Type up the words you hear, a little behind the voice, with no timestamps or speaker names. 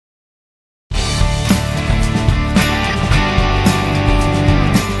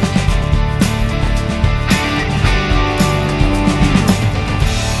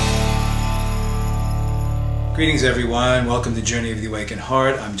Greetings everyone, welcome to Journey of the Awakened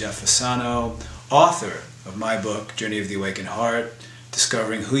Heart. I'm Jeff Fasano, author of my book, Journey of the Awakened Heart,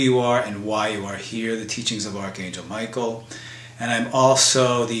 Discovering Who You Are and Why You Are Here, the Teachings of Archangel Michael. And I'm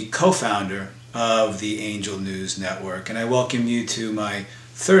also the co-founder of the Angel News Network. And I welcome you to my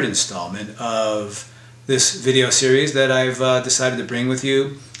third installment of this video series that I've decided to bring with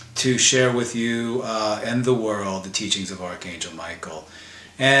you to share with you and the world the teachings of Archangel Michael.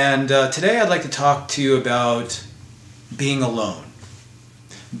 And today I'd like to talk to you about being alone,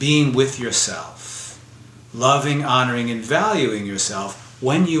 being with yourself, loving, honoring, and valuing yourself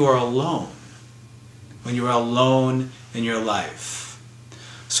when you are alone in your life.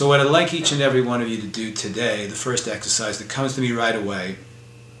 So what I'd like each and every one of you to do today, the first exercise that comes to me right away,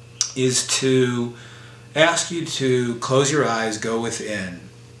 is to ask you to close your eyes, go within,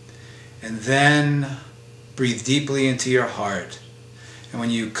 and then breathe deeply into your heart. And when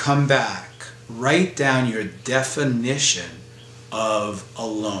you come back, write down your definition of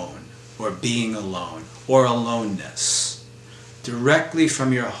alone, or being alone, or aloneness, directly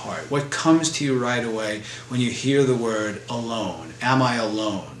from your heart. What comes to you right away when you hear the word alone? Am I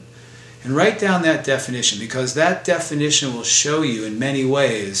alone? And write down that definition, because that definition will show you in many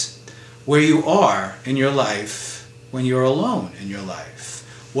ways where you are in your life when you're alone in your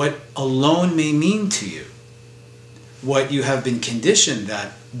life. What alone may mean to you. What you have been conditioned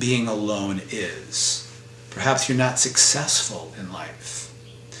that being alone is. Perhaps you're not successful in life.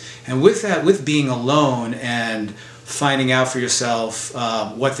 And with that, with being alone and finding out for yourself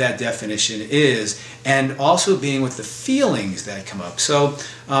what that definition is, and also being with the feelings that come up. So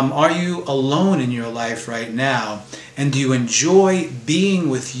are you alone in your life right now, and do you enjoy being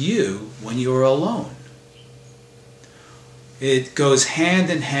with you when you are alone? It goes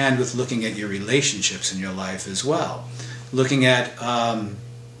hand in hand with looking at your relationships in your life as well. Looking at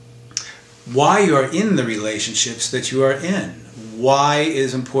why you are in the relationships that you are in. Why it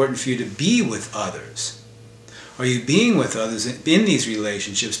is important for you to be with others. Are you being with others in these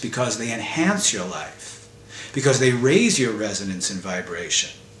relationships because they enhance your life? Because they raise your resonance and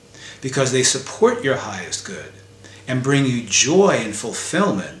vibration? Because they support your highest good and bring you joy and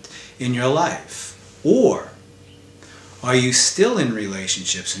fulfillment in your life? Or are you still in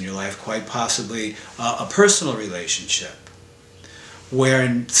relationships in your life, quite possibly a personal relationship, where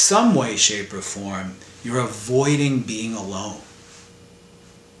in some way, shape, or form, you're avoiding being alone?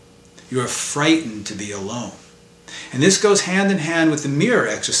 You're frightened to be alone. And this goes hand in hand with the mirror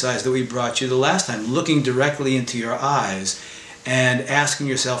exercise that we brought you the last time, looking directly into your eyes and asking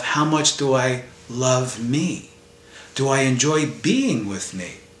yourself, how much do I love me? Do I enjoy being with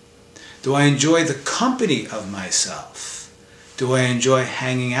me? Do I enjoy the company of myself? Do I enjoy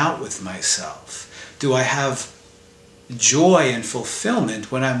hanging out with myself? Do I have joy and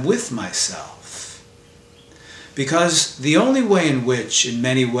fulfillment when I'm with myself? Because the only way in which, in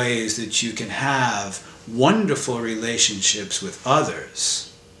many ways, that you can have wonderful relationships with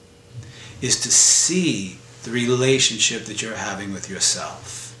others is to see the relationship that you're having with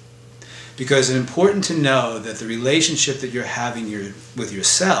yourself. Because it's important to know that the relationship that you're having with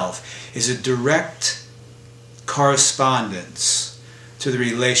yourself is a direct correspondence to the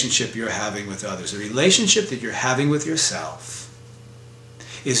relationship you're having with others. The relationship that you're having with yourself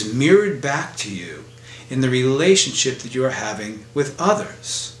is mirrored back to you in the relationship that you're having with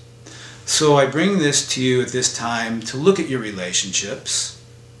others. So I bring this to you at this time to look at your relationships,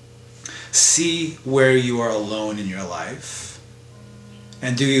 see where you are alone in your life,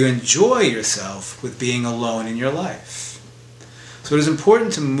 and do you enjoy yourself with being alone in your life? So it is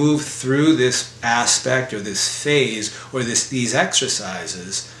important to move through this aspect or this phase or these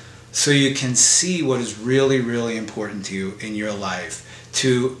exercises so you can see what is really, really important to you in your life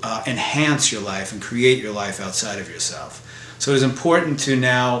to enhance your life and create your life outside of yourself. So it is important to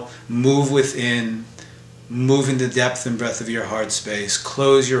now move within, move into the depth and breadth of your heart space,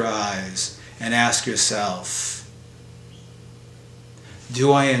 close your eyes, and ask yourself,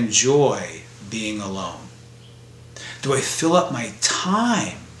 do I enjoy being alone? Do I fill up my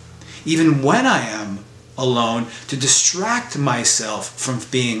time, even when I am alone, to distract myself from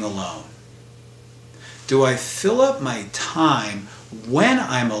being alone? Do I fill up my time when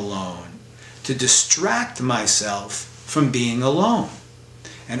I'm alone to distract myself from being alone?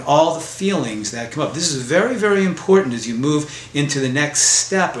 And all the feelings that come up. This is very, very important as you move into the next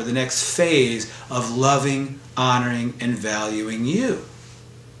step or the next phase of loving, honoring, and valuing you.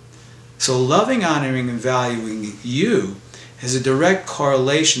 So loving, honoring, and valuing you has a direct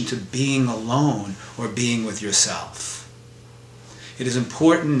correlation to being alone or being with yourself. It is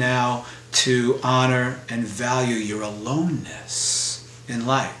important now to honor and value your aloneness in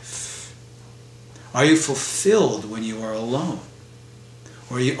life. Are you fulfilled when you are alone?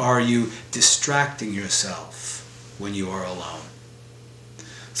 Or are you distracting yourself when you are alone?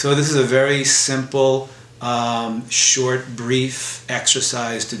 So this is a very simple, short, brief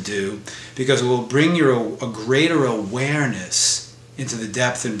exercise to do, because it will bring you a greater awareness into the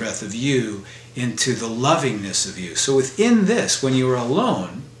depth and breadth of you, into the lovingness of you. So within this, when you are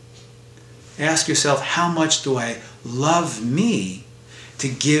alone, ask yourself, how much do I love me to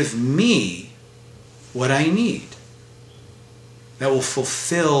give me what I need that will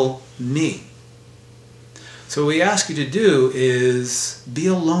fulfill me? So what we ask you to do is be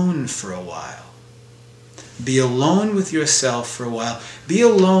alone for a while. Be alone with yourself for a while. Be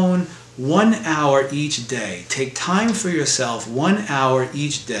alone 1 hour each day. Take time for yourself 1 hour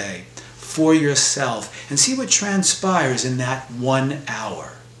each day for yourself, and see what transpires in that 1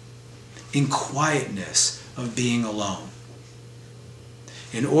 hour in quietness of being alone.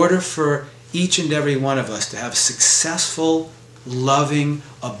 In order for each and every one of us to have successful, loving,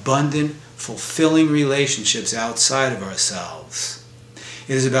 abundant, fulfilling relationships outside of ourselves,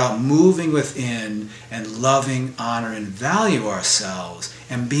 it is about moving within and loving, honor, and value ourselves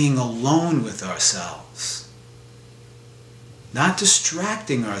and being alone with ourselves. Not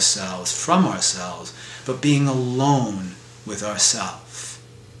distracting ourselves from ourselves, but being alone with ourselves.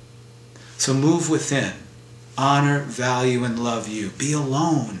 So move within. Honor, value, and love you. Be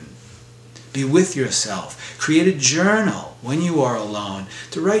alone. Be with yourself. Create a journal when you are alone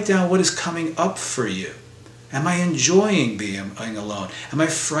to write down what is coming up for you. Am I enjoying being alone? Am I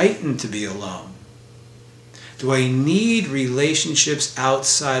frightened to be alone? Do I need relationships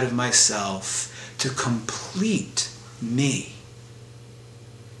outside of myself to complete me?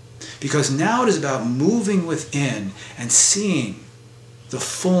 Because now it is about moving within and seeing the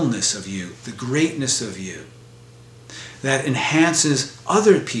fullness of you, the greatness of you, that enhances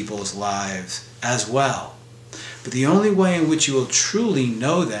other people's lives as well. But the only way in which you will truly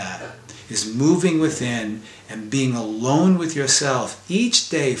know that is moving within and being alone with yourself each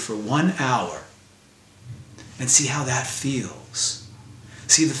day for 1 hour, and see how that feels.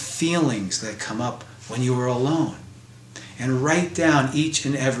 See the feelings that come up when you are alone, and write down each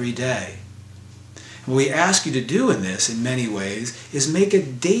and every day. What we ask you to do in this, in many ways, is make a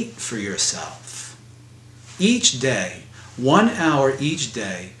date for yourself. Each day, 1 hour each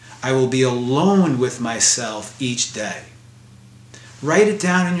day, I will be alone with myself each day. Write it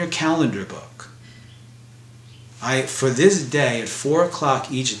down in your calendar book. For this day, at 4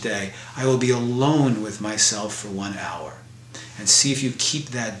 o'clock each day, I will be alone with myself for 1 hour. And see if you keep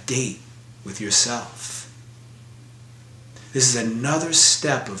that date with yourself. This is another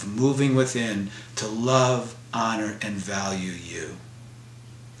step of moving within to love, honor, and value you.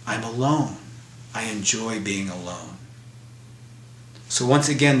 I'm alone. I enjoy being alone. So once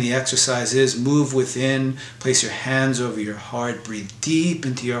again, the exercise is move within, place your hands over your heart, breathe deep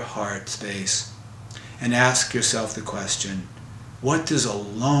into your heart space, and ask yourself the question, what does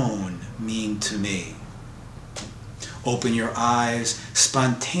alone mean to me? Open your eyes,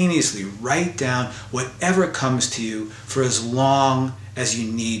 spontaneously write down whatever comes to you for as long as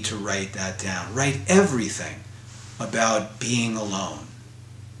you need to write that down. Write everything about being alone.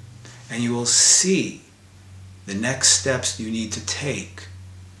 And you will see the next steps you need to take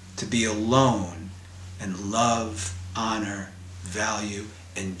to be alone and love, honor, value,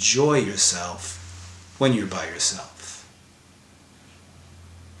 enjoy yourself when you're by yourself.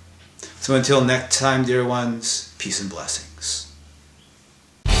 So until next time, dear ones, peace and blessing.